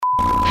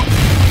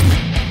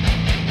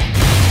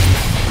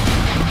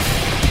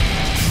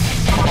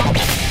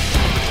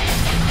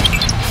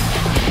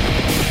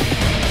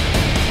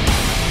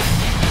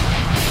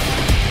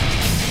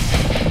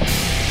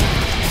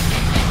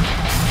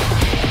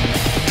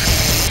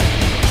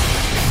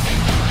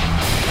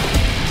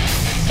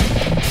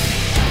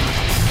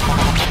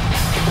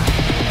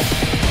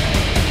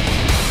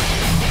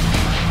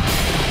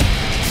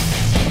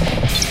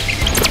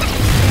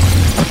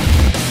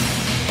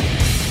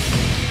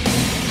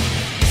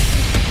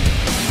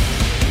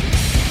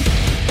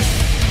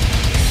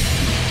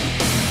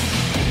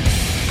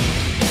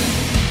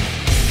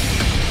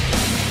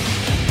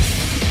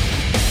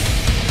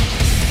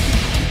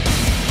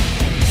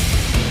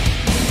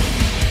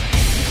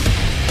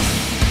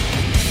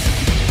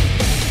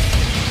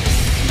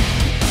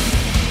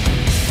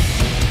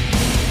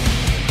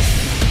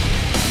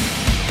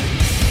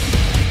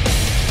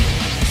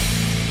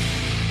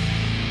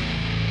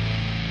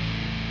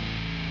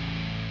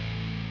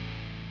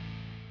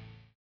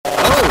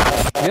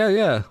Yeah,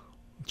 yeah.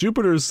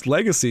 Jupiter's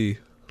Legacy,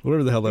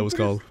 whatever the hell that was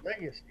called.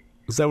 Legacy.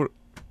 Is that what,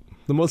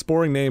 the most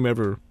boring name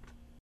ever?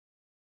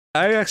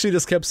 I actually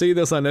just kept seeing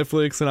this on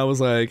Netflix, and I was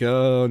like,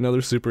 oh,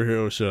 another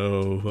superhero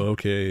show.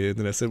 Okay. And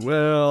then I said,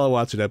 well, I'll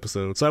watch an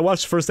episode. So I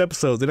watched the first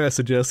episode, then I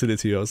suggested it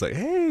to you. I was like,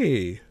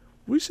 hey,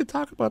 we should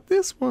talk about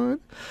this one.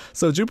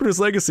 So Jupiter's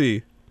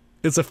Legacy.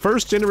 It's the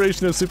first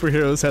generation of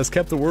superheroes has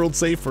kept the world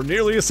safe for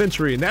nearly a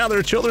century. Now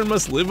their children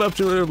must live up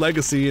to their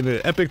legacy in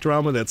an epic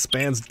drama that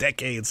spans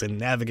decades and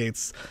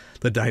navigates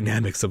the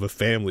dynamics of a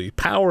family,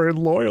 power, and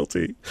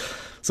loyalty.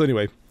 So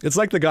anyway, it's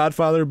like The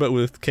Godfather, but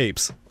with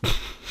capes.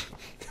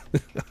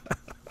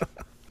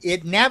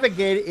 It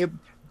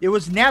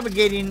was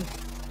navigating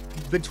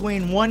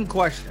between one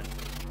question.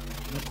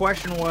 And the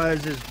question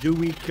was, do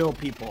we kill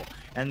people?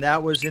 And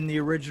that was in the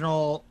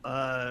original,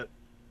 and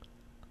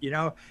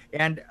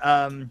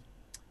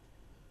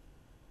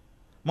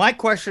my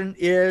question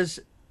is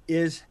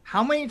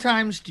how many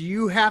times do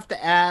you have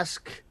to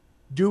ask,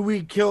 do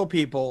we kill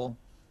people,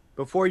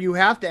 before you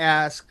have to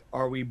ask,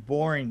 are we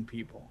boring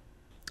people?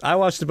 I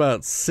watched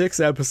about 6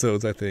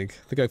 episodes, I think.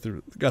 I think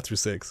I got through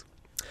 6.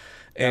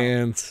 Yeah.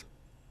 And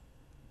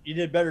you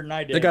did better than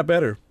I did. It got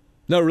better.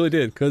 No, it really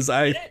did. Did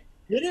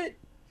it?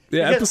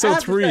 Yeah, because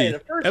episode 3.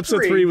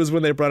 Episode 3 was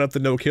when they brought up the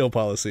no-kill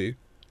policy.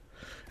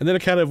 And then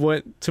it kind of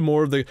went to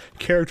more of the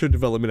character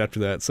development after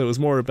that. So it was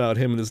more about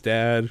him and his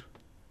dad,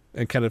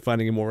 and kind of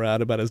finding more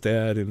out about his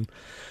dad and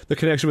the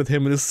connection with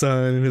him and his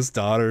son and his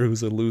daughter,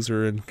 who's a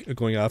loser and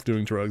going off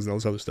doing drugs and all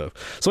this other stuff.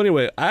 So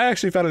anyway, I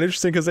actually found it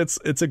interesting because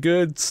it's a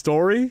good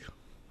story,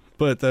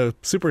 but the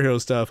superhero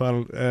stuff,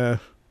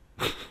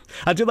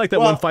 I did like that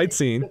one fight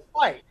scene. The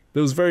fight. It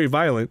was very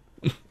violent.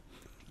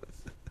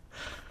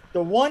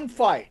 The one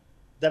fight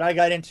that I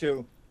got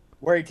into,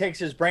 where he takes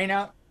his brain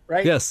out,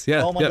 right? Yes,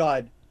 yeah. Oh my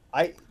God,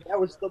 that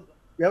was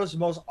the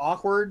most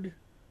awkward.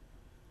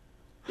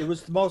 It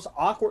was the most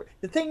awkward.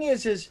 The thing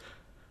is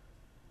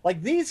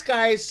like these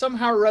guys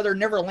somehow or other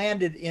never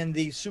landed in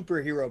the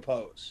superhero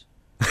pose.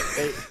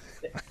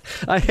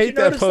 I hate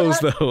that pose,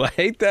 though. I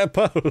hate that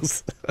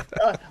pose.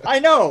 I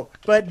know,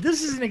 but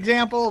this is an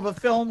example of a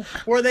film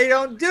where they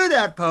don't do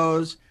that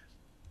pose,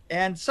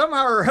 and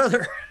somehow or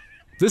other.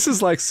 This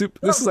is like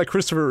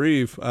Christopher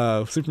Reeve,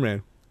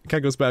 Superman. It kind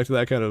of goes back to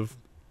that kind of.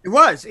 It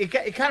was. It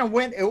kind of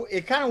went.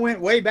 It kind of went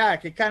way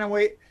back. It kind of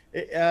went.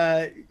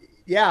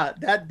 Yeah,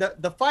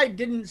 that the fight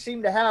didn't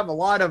seem to have a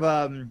lot of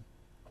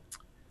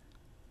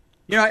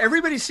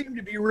everybody seemed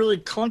to be really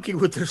clunky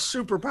with their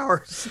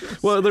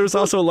superpowers. Well, there's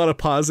also a lot of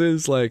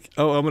pauses, like,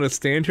 oh, I'm going to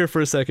stand here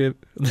for a second,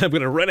 and then I'm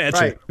going to run at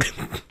you.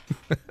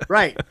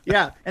 Right,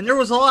 yeah. And there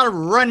was a lot of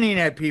running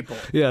at people.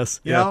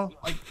 Yes. You know?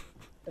 Like,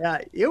 yeah,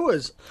 it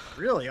was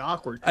really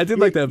awkward. I did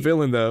like that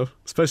villain, though,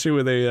 especially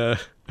when they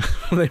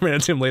ran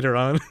into him later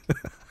on.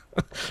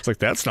 It's like,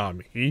 that's not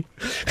me.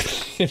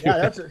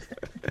 Yeah, that's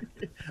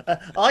I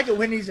like it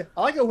when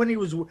he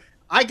was.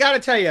 I got to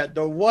tell you,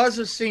 there was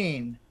a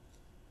scene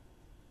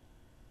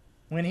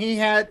when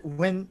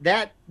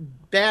that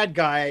bad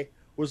guy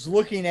was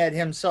looking at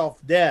himself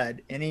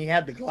dead, and he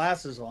had the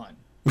glasses on.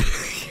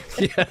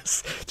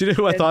 Yes. Do you know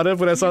who I thought of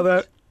when I saw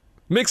that?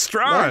 Mick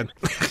Strawn.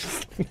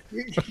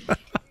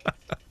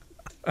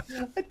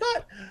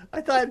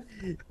 I thought,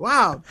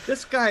 wow,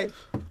 this guy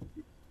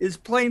is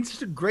playing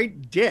such a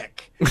great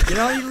dick. You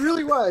know, he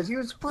really was. He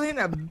was playing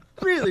a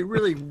really,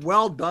 really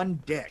well done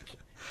dick.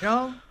 You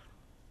know?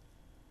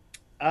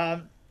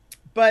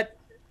 But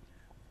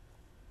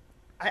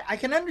I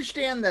can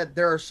understand that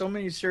there are so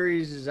many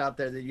series out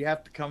there that you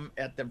have to come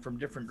at them from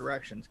different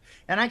directions.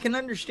 And I can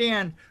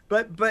understand,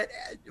 but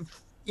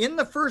in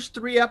the first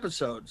 3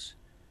 episodes,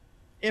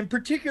 and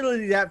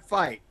particularly that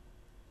fight,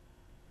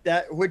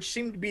 which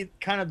seemed to be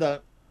kind of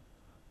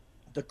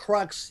the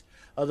crux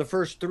of the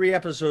first 3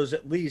 episodes,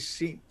 at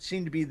least,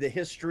 seemed to be the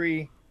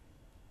history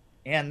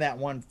and that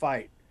one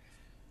fight.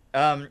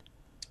 I'm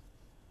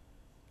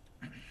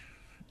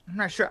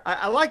not sure.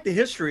 I like the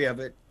history of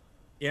it,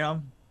 you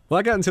know. Well,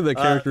 I got into the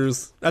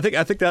characters. I think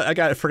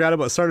that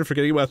started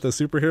forgetting about the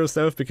superhero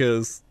stuff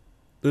because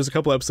there's a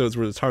couple episodes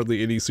where there's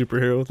hardly any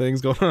superhero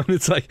things going on.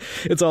 It's like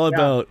it's all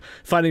about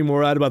finding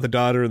more out about the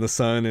daughter and the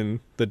son and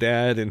the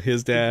dad and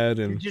his dad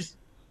and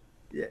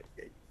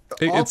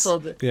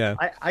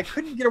I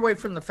couldn't get away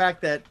from the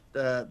fact that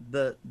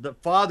the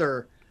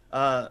father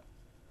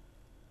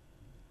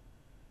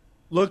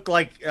looked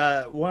like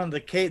one of the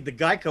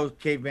Geico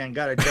caveman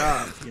got a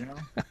job, you know.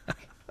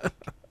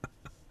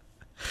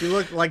 He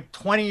looked like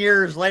 20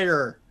 years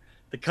later,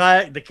 the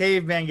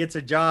caveman gets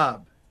a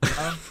job. You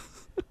know?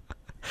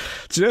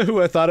 Do you know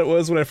who I thought it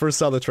was when I first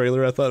saw the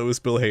trailer? I thought it was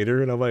Bill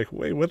Hader, and I'm like,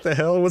 wait, what the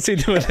hell? What's he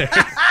doing there?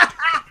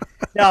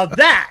 Now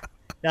that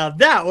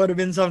would have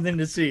been something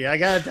to see. I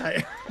gotta tell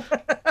you.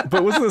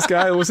 But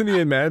wasn't he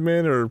in Mad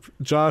Men or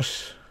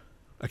Josh?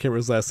 I can't remember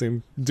his last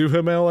name.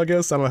 Duhamel, I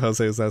guess. I don't know how to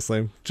say his last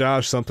name.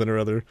 Josh something or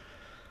other.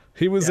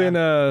 He was in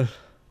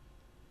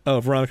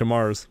Veronica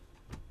Mars.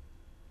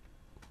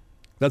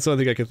 That's the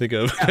only thing I can think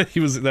of. Yeah. He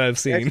was that I've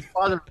seen.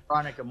 Ex-father of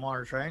Veronica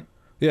Mars, right?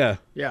 Yeah.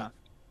 Yeah.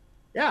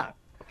 Yeah.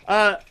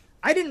 I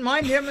didn't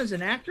mind him as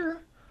an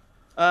actor.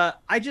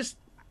 I just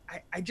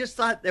I just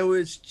thought there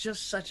was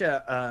just such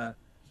a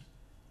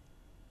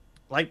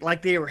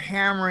like they were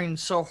hammering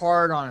so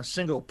hard on a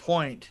single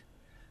point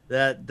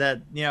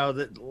that you know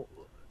that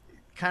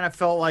kind of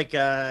felt like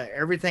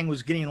everything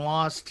was getting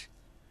lost.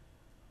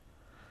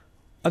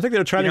 I think they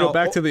were trying You to know, go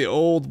back to the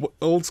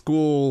old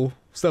school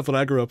stuff that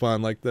I grew up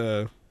on, like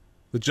the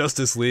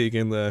Justice League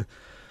and the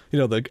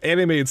the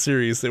animated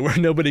series that where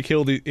nobody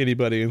killed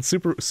anybody, and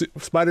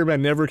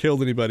Spider-Man never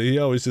killed anybody. He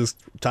always just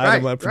tied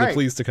them up for the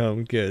police to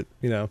come get.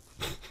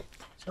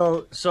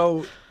 So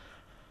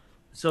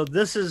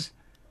this is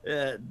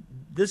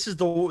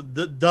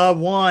the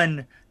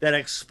one that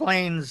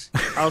explains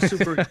how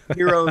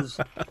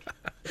superheroes.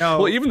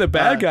 Well, even the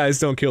bad guys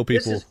don't kill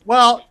people.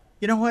 Well,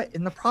 you know what?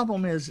 And the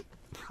problem is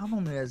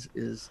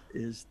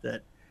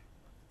that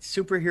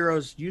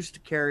superheroes used to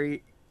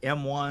carry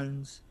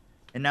M1s,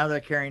 and now they're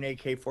carrying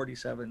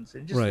AK-47s.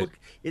 And just look,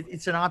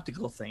 it's an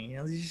optical thing.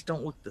 They just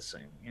don't look the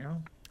same.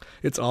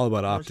 It's all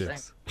about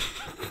optics.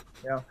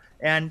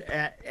 And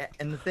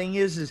the thing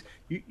is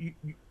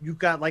you've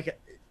got like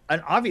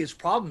an obvious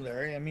problem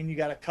there. I mean, you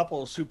got a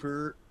couple of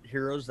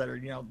superheroes that are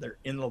they're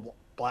in the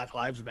Black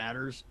Lives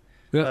Matters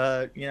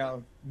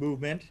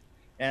movement,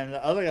 and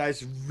the other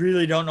guys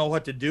really don't know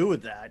what to do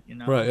with that.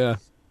 Right? Yeah.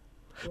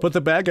 But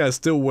the bad guys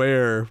still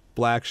wear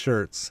black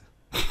shirts.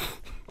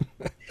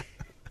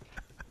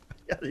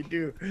 Yeah, they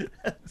do.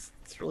 That's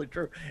really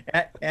true.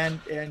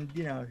 And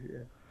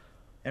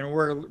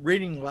wear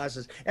reading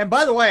glasses. And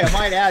by the way, I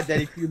might add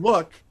that if you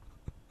look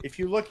at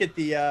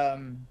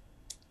the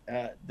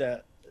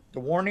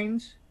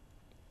warnings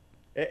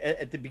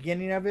at the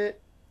beginning of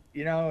it,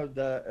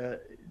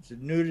 it's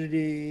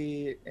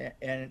nudity,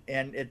 and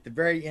at the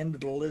very end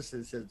of the list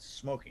it says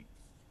smoking.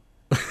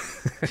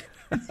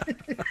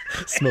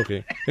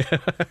 Smoking.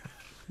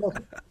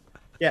 Smoking.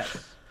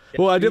 Yes.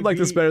 Well, I did like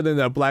this better than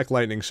that Black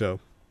Lightning show.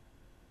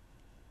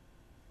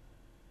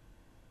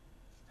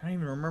 I don't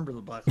even remember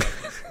the Black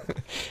Lightning show.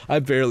 I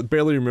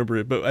barely remember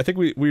it, but I think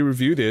we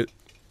reviewed it.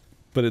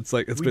 But it's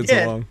been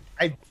so long.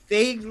 I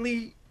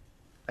vaguely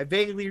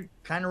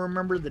kind of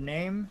remember the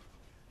name,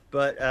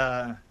 but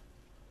I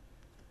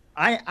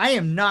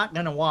am not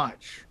gonna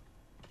watch.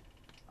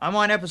 I'm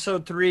on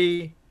episode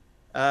 3,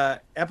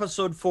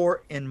 episode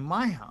 4 in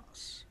my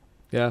house.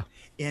 Yeah.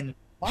 In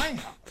my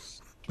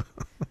house.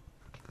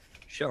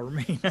 Shall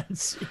remain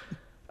unseen.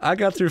 I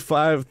got through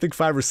 5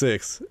 or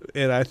 6,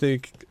 and I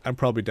think I'm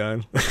probably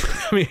done.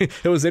 I mean,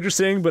 it was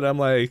interesting, but I'm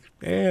like,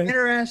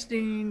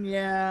 Interesting,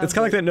 yeah. It's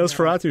kind of like that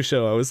Nosferatu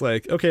show. I was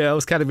like, okay, I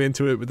was kind of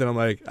into it, but then I'm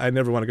like, I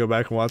never want to go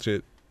back and watch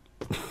it.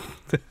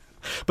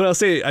 But I'll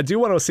say, I do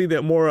want to see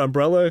that more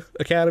Umbrella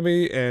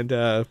Academy, and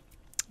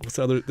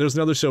there's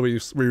another show we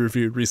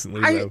reviewed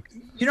recently. I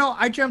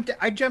jumped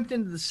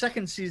into the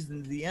second season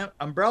of the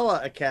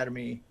Umbrella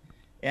Academy,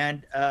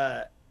 and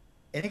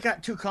it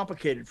got too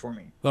complicated for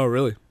me. Oh,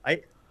 really?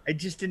 I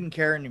just didn't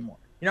care anymore.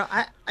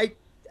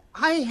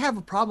 I have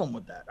a problem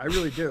with that. I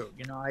really do. Do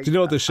you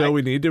know what the show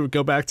we need to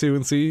go back to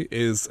and see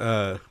is?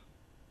 I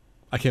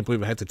can't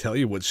believe I had to tell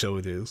you what show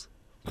it is.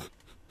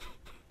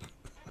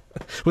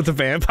 With the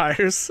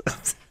vampires.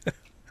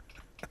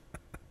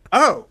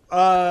 In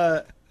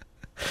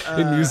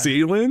New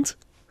Zealand.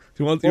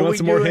 You want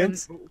some more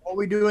hints? What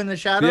we do in the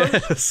shadows?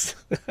 Yes.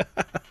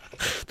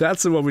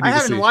 That's the one we need to see.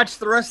 I haven't watched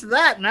the rest of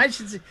that, and I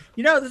should see.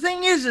 The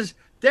thing is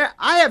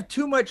I have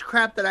too much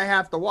crap that I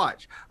have to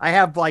watch. I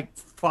have like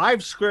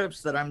 5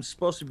 scripts that I'm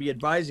supposed to be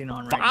advising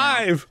on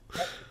right 5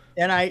 now.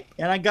 And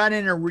I got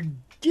in a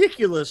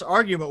ridiculous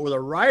argument with a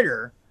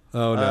writer.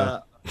 Oh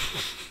no.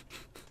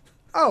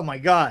 Oh my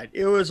God.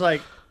 It was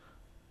like,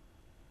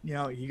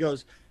 he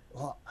goes,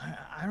 well,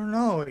 I don't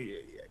know. Do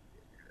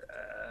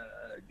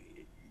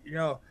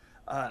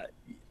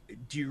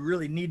you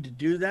really need to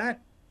do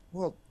that?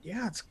 Well,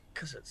 yeah, it's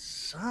because it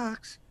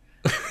sucks.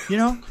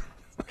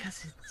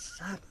 Because it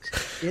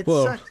sucks. It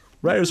sucks.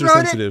 Writers are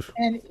sensitive.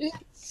 And it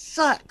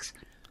sucks.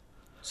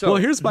 So,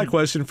 well, here's my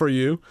question for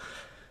you.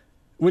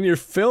 When you're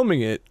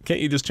filming it, can't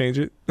you just change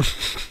it?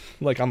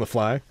 Like on the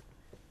fly?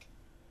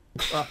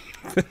 Well,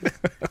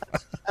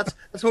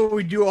 that's what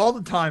we do all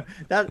the time.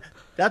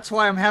 That's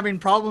why I'm having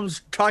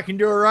problems talking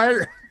to a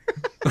writer.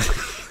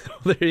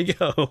 There you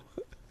go.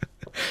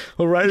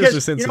 Well, writers are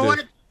sensitive. You know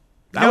what?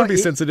 I would be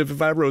sensitive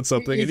if I wrote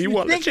something and you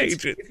want to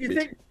change it.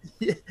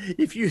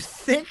 If you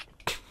think,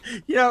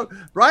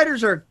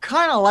 writers are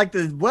kind of like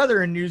the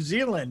weather in New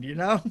Zealand,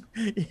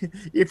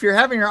 If you're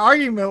having an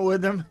argument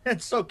with them,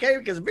 it's okay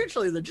because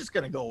eventually they're just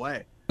going to go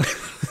away.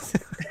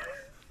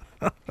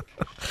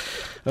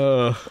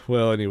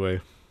 Well,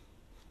 anyway.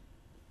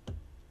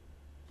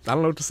 I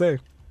don't know what to say.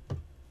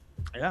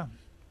 Yeah,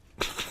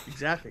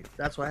 exactly.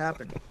 That's what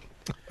happened.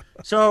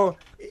 So,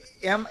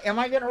 am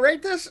I going to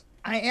rate this?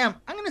 I am.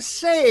 I'm going to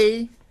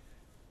say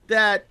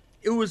that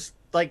it was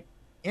like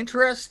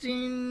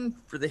interesting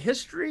for the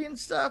history and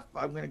stuff.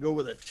 I'm going to go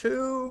with a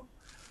 2,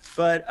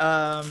 but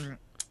and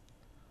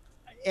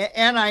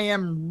I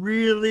am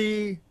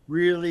really,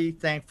 really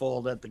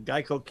thankful that the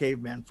Geico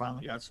Caveman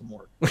finally got some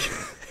work.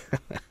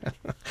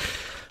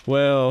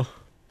 Well,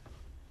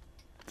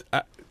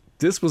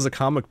 this was a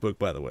comic book,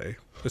 by the way,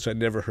 which I'd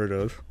never heard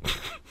of.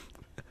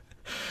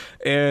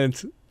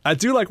 And I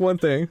do like one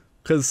thing,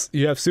 because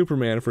you have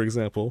Superman, for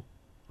example,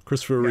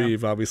 Christopher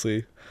Reeve,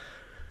 obviously.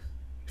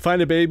 Find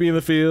a baby in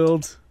the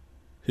field,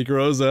 he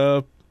grows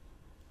up,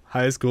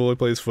 high school, he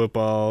plays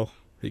football,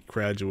 he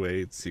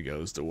graduates, he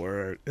goes to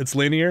work. It's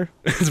linear.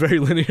 It's very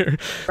linear.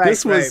 Right,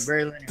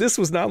 very linear. This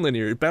was not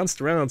linear. It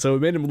bounced around, so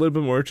it made him a little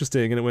bit more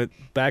interesting, and it went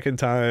back in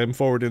time,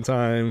 forward in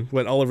time,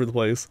 went all over the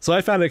place. So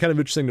I found it kind of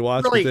interesting to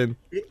watch, Really, but then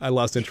I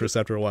lost interest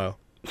after a while.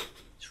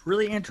 It's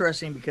really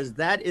interesting because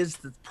that is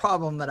the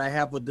problem that I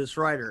have with this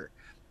writer.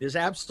 Is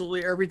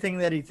absolutely everything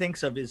that he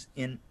thinks of is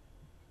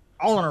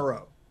all in a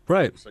row.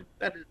 Right. It's like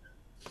that is,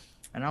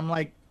 and I'm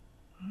like,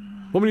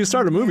 well, when you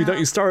start a movie, don't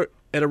you start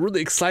at a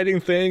really exciting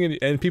thing,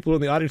 and people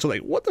in the audience are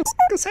like, what the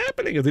f*** is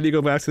happening? And then you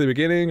go back to the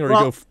beginning, or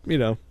you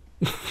go.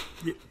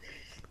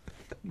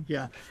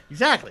 Yeah,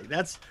 exactly.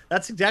 That's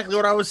exactly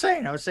what I was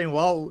saying. I was saying,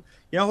 well,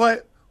 you know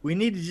what? We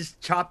need to just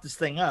chop this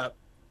thing up.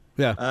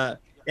 Yeah.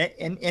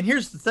 And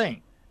here's the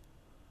thing.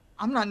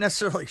 I'm not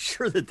necessarily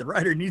sure that the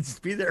writer needs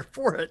to be there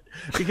for it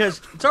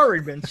because it's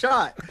already been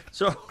shot.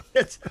 So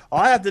it's all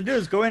I have to do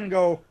is go in and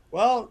go,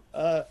 well,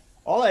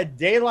 all that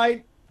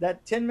daylight,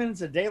 that 10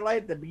 minutes of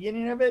daylight at the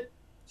beginning of it,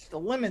 just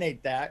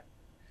eliminate that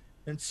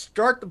and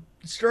start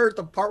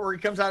the part where he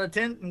comes out of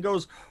tent and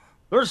goes,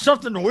 there's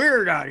something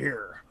weird out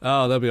here.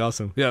 Oh, that'd be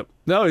awesome. Yep.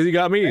 No, you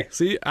got me. Right.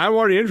 See, I'm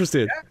already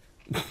interested.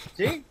 Yeah.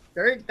 See,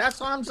 that's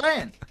what I'm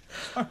saying.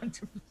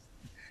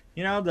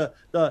 You know,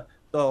 the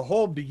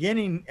whole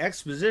beginning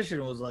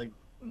exposition was like.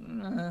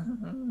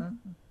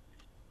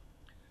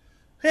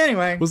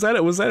 Anyway, was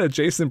that a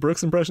Jason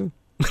Brooks impression?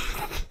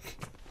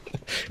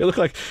 It looked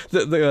like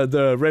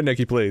the redneck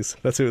he plays.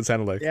 That's who it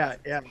sounded like. Yeah.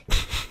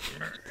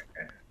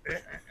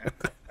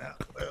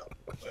 Well,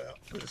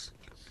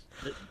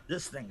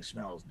 this thing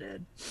smells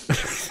dead. I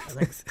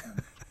think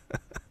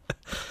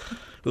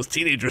those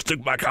teenagers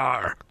took my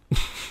car.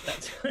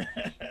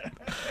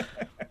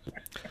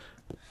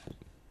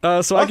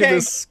 So I give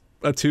this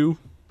a 2.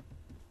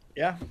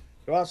 Yeah.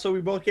 Well, so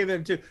we both gave it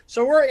a 2.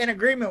 So we're in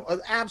agreement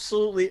with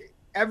absolutely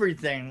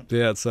everything.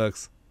 Yeah, it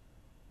sucks.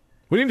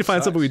 We need to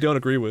find something we don't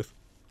agree with.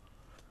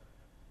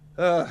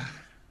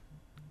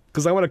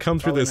 Because I want to come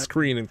through this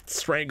screen and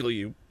strangle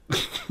you.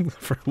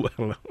 For, I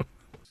don't know.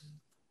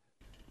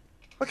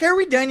 Okay, are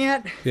we done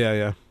yet?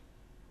 Yeah.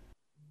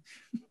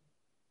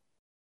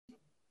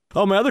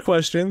 Oh, my other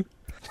question.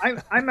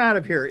 I'm out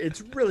of here.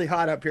 It's really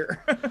hot up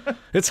here.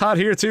 It's hot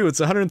here too. It's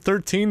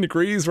 113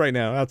 degrees right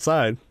now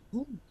outside.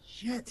 Oh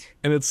shit!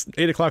 And it's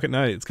 8 o'clock at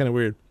night. It's kind of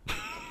weird.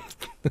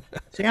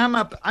 See, I'm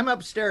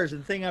upstairs,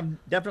 and the thing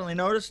I've definitely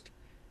noticed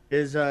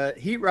is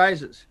heat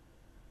rises.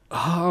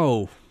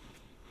 Oh.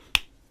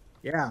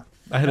 Yeah.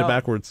 I had it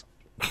backwards.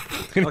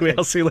 Anyway, okay.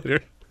 I'll see you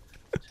later.